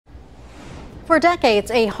For decades,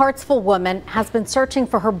 a Hartsville woman has been searching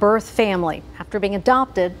for her birth family after being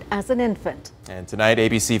adopted as an infant. And tonight,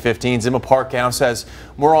 ABC 15's Emma Parkhouse has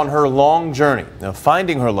more on her long journey of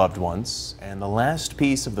finding her loved ones and the last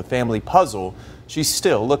piece of the family puzzle she's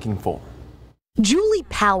still looking for. Julie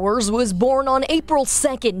Powers was born on April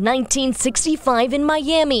 2nd, 1965 in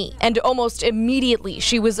Miami, and almost immediately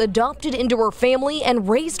she was adopted into her family and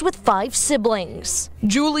raised with 5 siblings.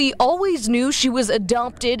 Julie always knew she was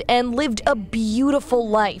adopted and lived a beautiful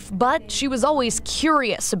life, but she was always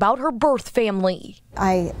curious about her birth family.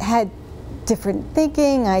 I had different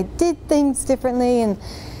thinking, I did things differently, and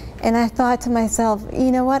I thought to myself,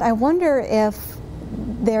 you know what, I wonder if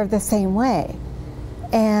they're the same way.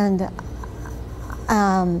 And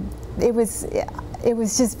it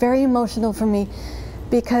was just very emotional for me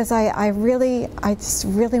because I just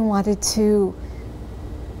really wanted to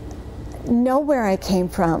know where I came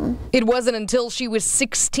from. It wasn't until she was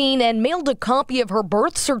 16 and mailed a copy of her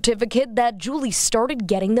birth certificate that Julie started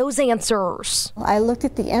getting those answers. I looked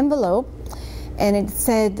at the envelope and it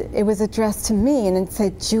said, it was addressed to me, and it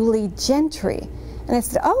said Julie Gentry. And I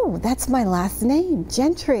said, oh, that's my last name,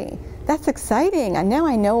 Gentry. That's exciting. And now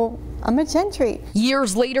I know I'm a Gentry.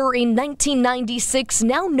 Years later, in 1996,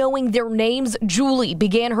 now knowing their names, Julie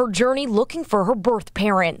began her journey looking for her birth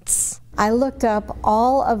parents. I looked up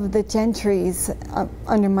all of the Gentrys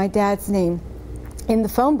under my dad's name in the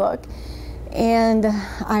phone book, and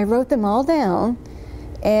I wrote them all down,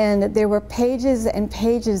 and there were pages and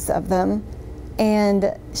pages of them,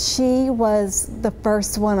 and she was the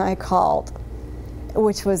first one I called,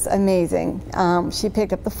 which was amazing. She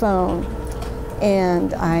picked up the phone,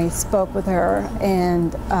 and I spoke with her,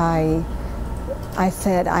 and I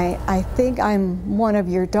said, I think I'm one of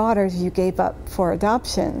your daughters you gave up for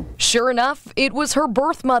adoption. Sure enough, it was her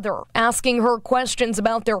birth mother. Asking her questions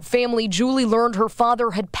about their family, Julie learned her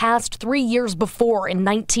father had passed 3 years before in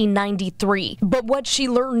 1993. But what she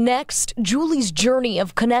learned next, Julie's journey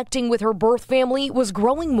of connecting with her birth family was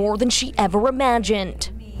growing more than she ever imagined.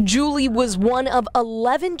 Julie was one of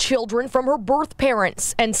 11 children from her birth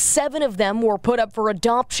parents, and 7 of them were put up for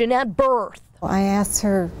adoption at birth. I asked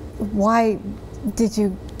her, why did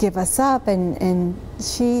you give us up? And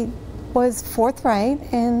she was forthright,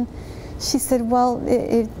 and she said, well,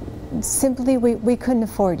 simply we couldn't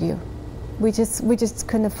afford you. We just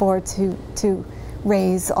couldn't afford to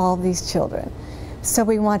raise all these children. So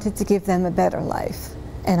we wanted to give them a better life.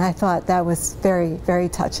 And I thought that was very, very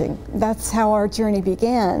touching. That's how our journey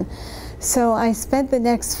began. So I spent the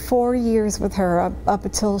next 4 years with her up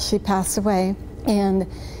until she passed away, and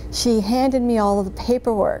she handed me all of the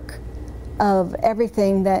paperwork of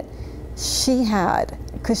everything that she had,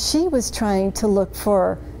 because she was trying to look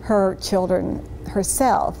for her children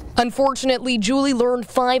herself. Unfortunately, Julie learned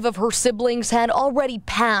 5 of her siblings had already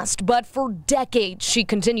passed, but for decades she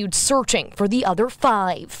continued searching for the other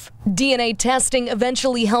 5. DNA testing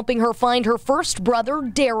eventually helping her find her first brother,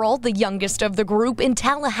 Daryl, the youngest of the group, in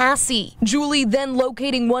Tallahassee. Julie then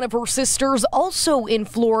locating one of her sisters, also in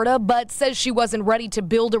Florida, but says she wasn't ready to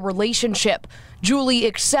build a relationship. Julie,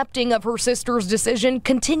 accepting of her sister's decision,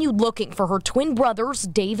 continued looking for her twin brothers,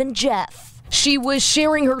 Dave and Jeff. She was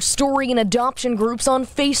sharing her story in adoption groups on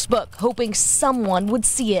Facebook, hoping someone would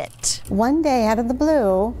see it. One day, out of the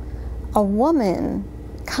blue, a woman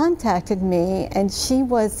contacted me, and she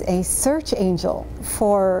was a search angel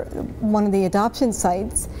for one of the adoption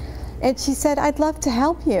sites. And she said, I'd love to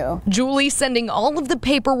help you. Julie sending all of the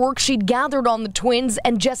paperwork she'd gathered on the twins,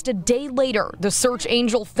 and just a day later, the search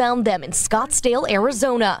angel found them in Scottsdale,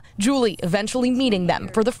 Arizona. Julie eventually meeting them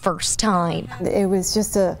for the first time. It was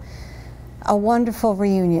just a wonderful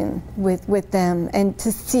reunion with them, and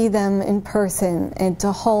to see them in person and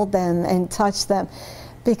to hold them and touch them,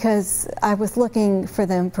 because I was looking for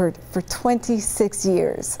them for 26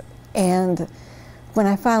 years. And when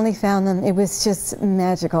I finally found them, it was just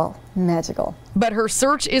magical, magical. But her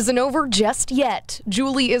search isn't over just yet.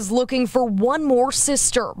 Julie is looking for one more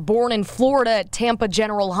sister, born in Florida at Tampa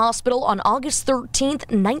General Hospital on August 13th,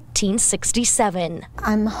 1967.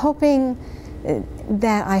 I'm hoping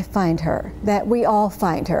that I find her, that we all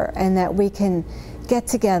find her, and that we can get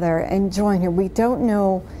together and join her. We don't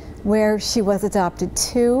know where she was adopted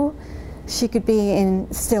to. She could be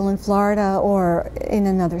still in Florida or in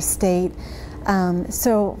another state.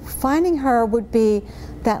 So finding her would be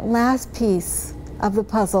that last piece of the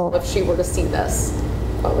puzzle. If she were to see this,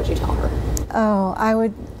 what would you tell her? Oh,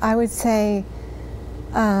 I would say,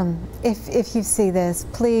 if you see this,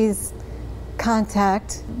 please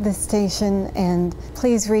contact the station, and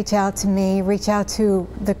please reach out to me, reach out to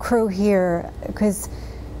the crew here, because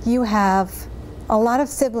you have a lot of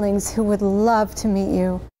siblings who would love to meet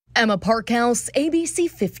you. Emma Parkhouse, ABC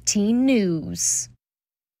 15 News.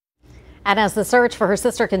 And as the search for her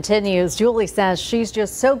sister continues, Julie says she's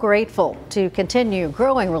just so grateful to continue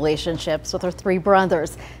growing relationships with her 3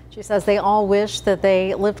 brothers. She says they all wish that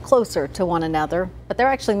they lived closer to one another, but they're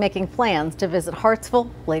actually making plans to visit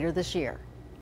Hartsville later this year.